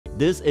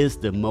this is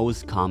the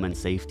most common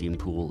safety in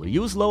pool.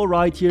 Use low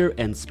right here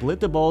and split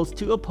the balls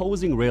to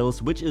opposing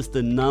rails, which is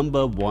the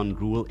 #1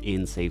 rule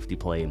in safety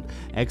play.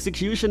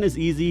 Execution is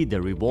easy,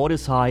 the reward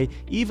is high,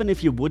 even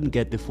if you wouldn't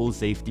get the full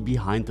safety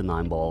behind the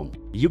 9 ball.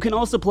 You can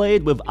also play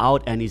it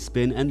without any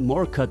spin and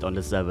more cut on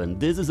the 7.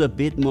 This is a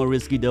bit more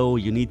risky though.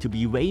 You need to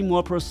be way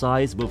more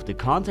precise with the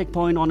contact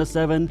point on the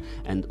 7,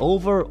 and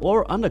over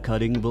or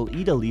undercutting will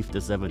either leave the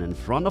 7 in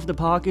front of the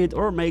pocket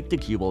or make the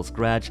cue ball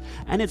scratch,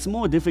 and it's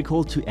more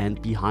difficult to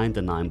end behind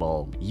the 9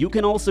 ball. You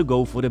can also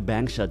go for the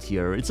bank shot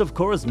here. It's of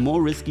course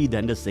more risky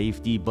than the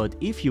safety, but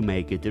if you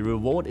make it, the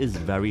reward is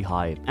very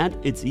high, and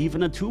it's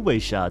even a two-way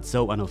shot,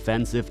 so an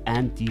offensive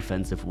and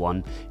defensive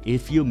one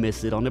if you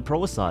miss it on the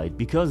pro side,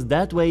 because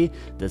that way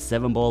the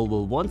 7 ball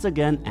will once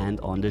again end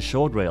on the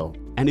short rail.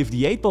 And if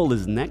the 8 ball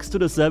is next to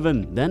the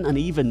 7, then an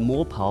even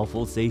more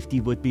powerful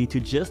safety would be to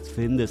just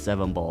thin the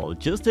 7 ball.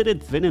 Just hit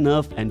it thin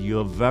enough and you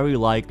are very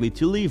likely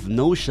to leave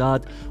no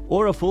shot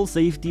or a full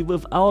safety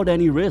without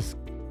any risk.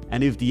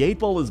 And if the 8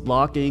 ball is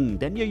blocking,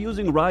 then you're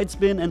using right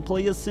spin and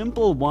play a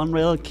simple 1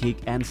 rail kick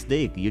and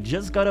stick. You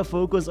just gotta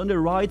focus on the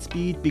right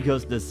speed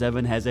because the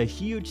 7 has a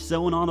huge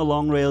zone on a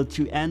long rail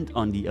to end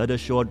on the other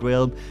short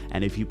rail,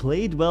 and if you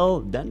play it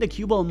well, then the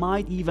cue ball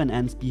might even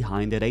end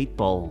behind that 8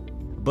 ball.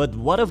 But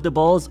what if the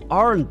balls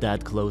aren't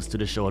that close to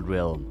the short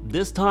rail?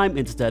 This time,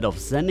 instead of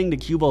sending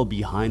the cue ball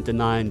behind the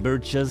 9, we're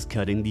just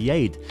cutting the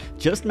 8.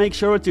 Just make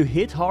sure to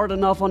hit hard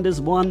enough on this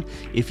one.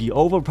 If you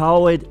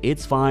overpower it,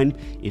 it's fine.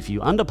 If you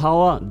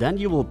underpower, then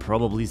you will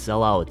probably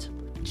sell out.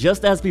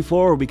 Just as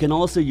before, we can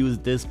also use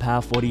this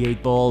path for the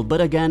 8 ball,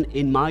 but again,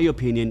 in my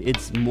opinion,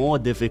 it's more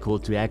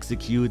difficult to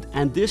execute,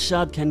 and this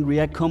shot can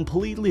react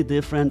completely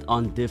different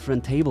on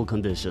different table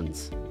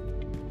conditions.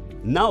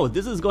 Now,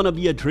 this is gonna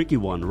be a tricky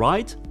one,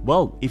 right?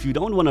 Well, if you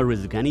don't wanna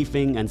risk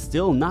anything and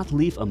still not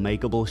leave a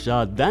makeable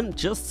shot, then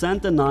just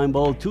send the 9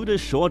 ball to the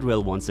short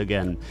rail once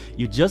again.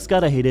 You just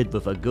gotta hit it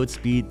with a good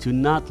speed to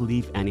not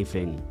leave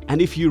anything. And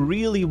if you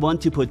really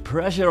want to put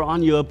pressure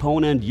on your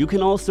opponent, you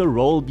can also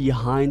roll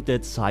behind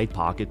that side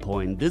pocket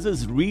point. This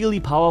is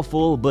really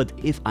powerful, but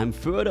if I'm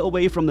further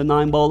away from the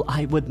 9 ball,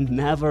 I would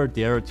never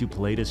dare to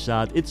play this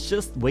shot. It's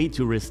just way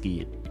too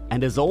risky.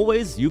 And as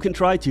always, you can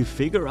try to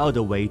figure out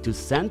a way to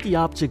send the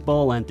object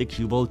ball and the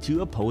cue ball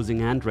to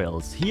opposing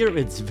handrails. Here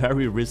it's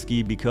very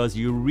risky because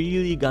you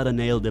really gotta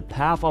nail the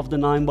path of the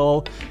 9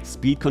 ball.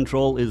 Speed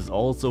control is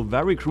also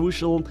very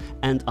crucial,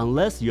 and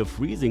unless you're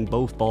freezing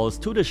both balls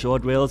to the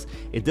short rails,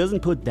 it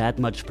doesn't put that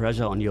much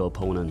pressure on your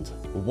opponent.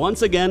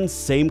 Once again,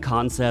 same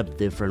concept,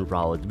 different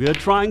route. We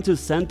are trying to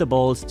send the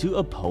balls to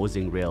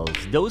opposing rails.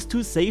 Those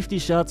two safety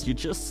shots you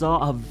just saw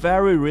are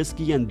very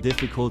risky and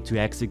difficult to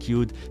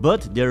execute,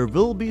 but there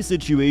will be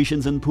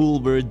situations in pool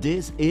where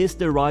this is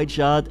the right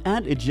shot,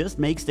 and it just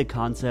makes the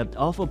concept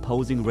of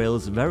opposing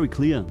rails very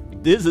clear.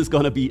 This is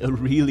gonna be a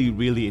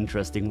really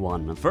interesting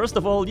one. First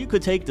of all, you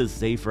could take the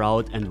safe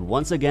route and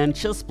once again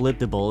just split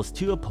the balls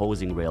to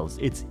opposing rails.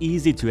 It's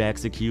easy to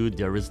execute,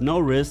 there is no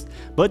risk,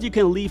 but you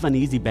can leave an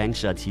easy bank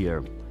shot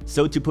here.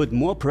 So to put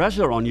more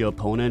pressure on your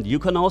opponent, you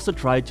can also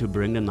try to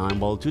bring the 9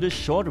 ball to the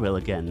short rail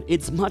again.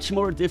 It's much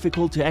more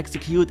difficult to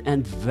execute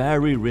and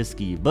very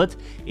risky, but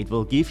it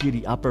will give you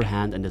the upper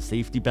hand in the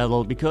safety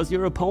battle because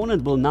your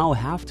opponent will now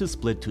have to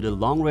split to the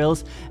long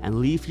rails and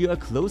leave you a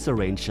closer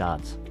range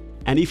shot.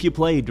 And if you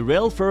play the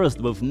rail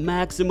first with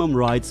maximum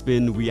right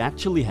spin, we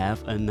actually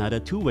have another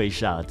two-way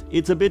shot.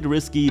 It's a bit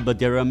risky, but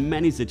there are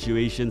many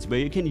situations where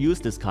you can use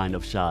this kind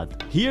of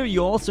shot. Here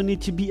you also need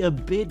to be a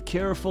bit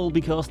careful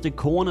because the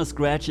corner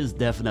scratch is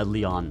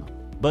definitely on.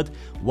 But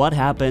what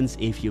happens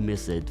if you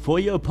miss it? For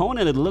your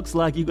opponent it looks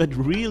like you got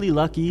really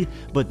lucky,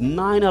 but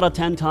 9 out of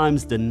 10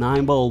 times the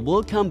 9 ball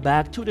will come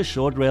back to the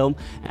short rail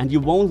and you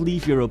won't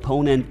leave your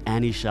opponent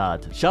any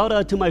shot. Shout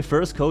out to my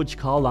first coach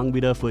Carl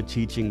Langwieder for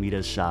teaching me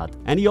this shot.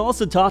 And he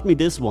also taught me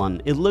this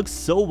one. It looks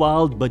so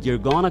wild, but you're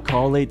gonna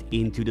call it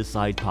into the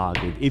side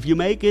pocket. If you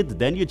make it,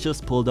 then you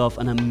just pulled off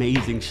an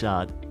amazing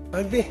shot.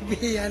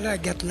 Maybe I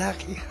get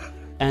lucky.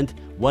 And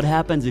what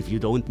happens if you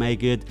don't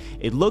make it?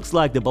 It looks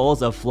like the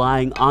balls are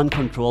flying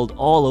uncontrolled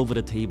all over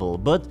the table,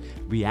 but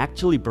we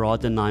actually brought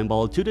the 9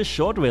 ball to the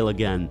short rail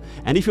again.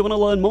 And if you want to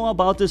learn more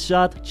about this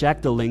shot,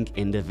 check the link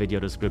in the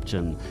video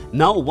description.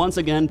 Now once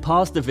again,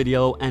 pause the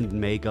video and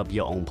make up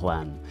your own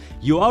plan.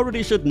 You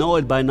already should know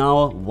it by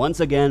now. Once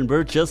again,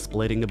 we're just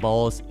splitting the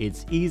balls.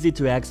 It's easy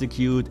to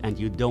execute and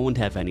you don't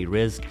have any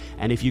risk.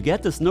 And if you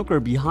get the snooker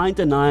behind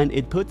the 9,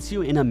 it puts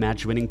you in a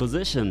match-winning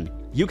position.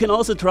 You can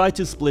also try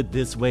to split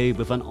this way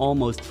with an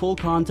almost full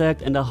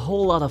contact and a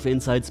whole lot of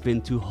inside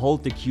spin to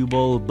hold the cue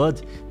ball,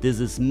 but this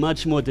is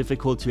much more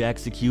difficult to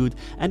execute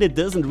and it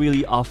doesn't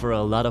really offer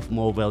a lot of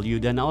more value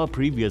than our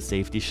previous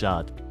safety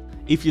shot.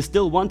 If you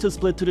still want to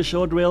split to the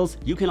short rails,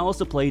 you can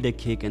also play the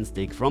kick and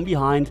stick from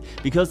behind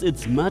because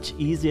it's much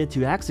easier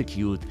to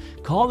execute.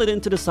 Call it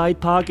into the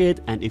side pocket,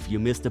 and if you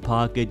miss the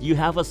pocket, you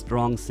have a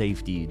strong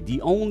safety.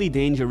 The only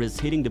danger is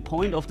hitting the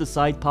point of the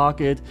side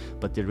pocket,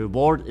 but the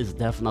reward is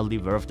definitely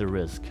worth the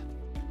risk.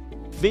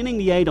 Thinning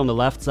the 8 on the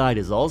left side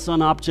is also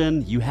an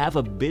option. You have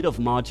a bit of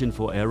margin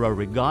for error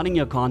regarding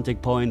your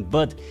contact point,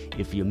 but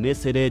if you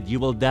miss hit it, you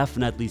will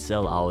definitely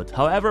sell out.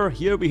 However,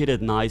 here we hit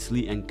it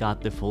nicely and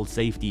got the full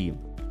safety.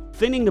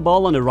 Thinning the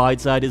ball on the right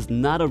side is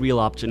not a real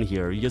option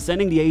here. You're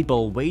sending the 8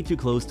 ball way too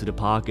close to the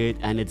pocket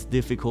and it's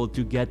difficult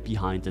to get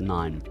behind the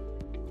 9.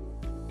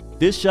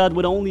 This shot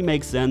would only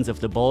make sense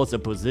if the balls are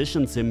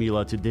positioned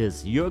similar to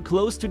this. You're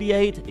close to the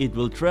 8, it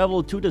will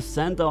travel to the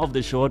center of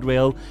the short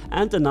rail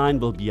and the 9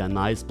 will be a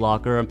nice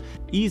blocker.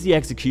 Easy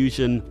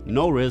execution,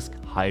 no risk,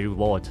 high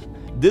reward.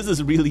 This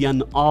is really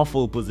an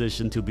awful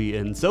position to be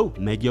in, so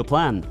make your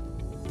plan.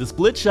 The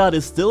split shot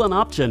is still an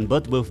option,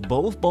 but with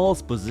both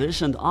balls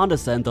positioned on the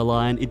center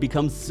line, it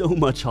becomes so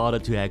much harder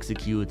to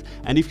execute.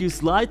 And if you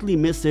slightly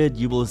miss it,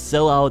 you will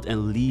sell out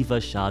and leave a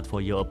shot for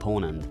your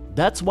opponent.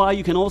 That's why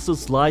you can also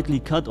slightly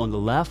cut on the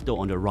left or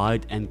on the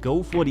right and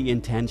go for the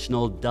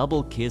intentional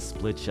double kiss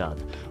split shot.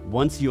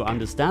 Once you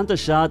understand the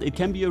shot, it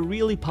can be a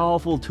really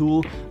powerful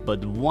tool,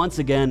 but once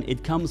again,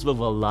 it comes with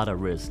a lot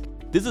of risk.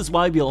 This is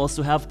why we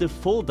also have the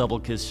full double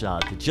kiss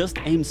shot. Just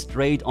aim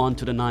straight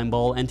onto the 9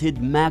 ball and hit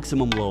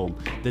maximum low.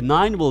 The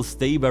 9 will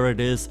stay where it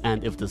is,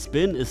 and if the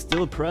spin is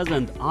still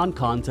present on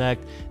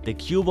contact, the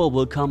cue ball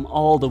will come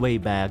all the way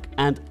back,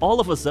 and all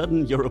of a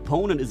sudden your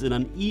opponent is in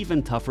an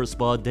even tougher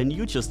spot than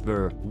you just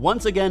were.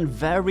 Once again,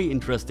 very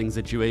interesting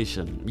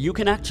situation. You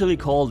can actually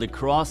call the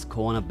cross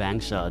corner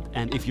bank shot,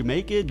 and if you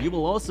make it, you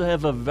will also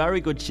have a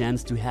very good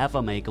chance to have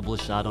a makeable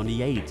shot on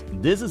the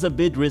 8. This is a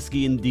bit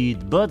risky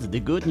indeed, but the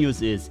good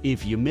news is,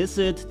 if you miss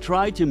it,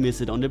 try to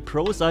miss it on the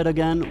pro side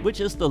again, which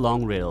is the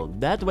long rail.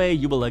 That way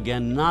you will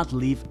again not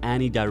leave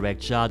any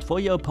direct shot for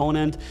your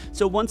opponent,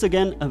 so once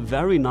again a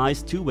very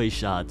nice two-way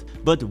shot.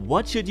 But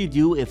what should you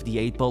do if the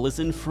 8 ball is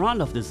in front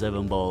of the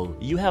 7 ball?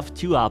 You have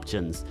two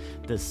options.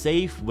 The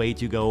safe way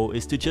to go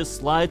is to just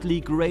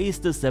slightly graze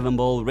the 7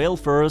 ball rail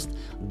first,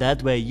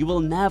 that way you will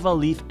never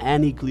leave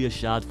any clear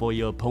shot for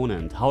your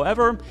opponent.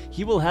 However,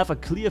 he will have a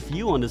clear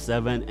view on the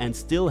 7 and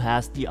still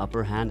has the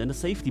upper hand in the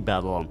safety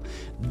battle.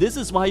 This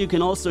is why you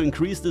can also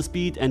increase the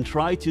speed and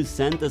try to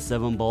send the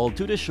 7 ball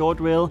to the short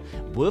rail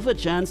with a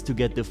chance to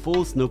get the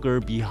full snooker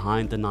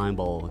behind the 9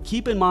 ball.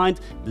 Keep in mind,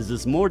 this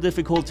is more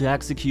difficult to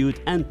execute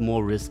and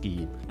more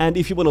risky. And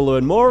if you want to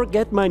learn more,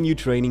 get my new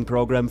training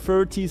program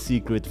 30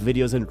 Secret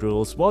Videos and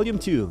Rules Volume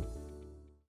 2.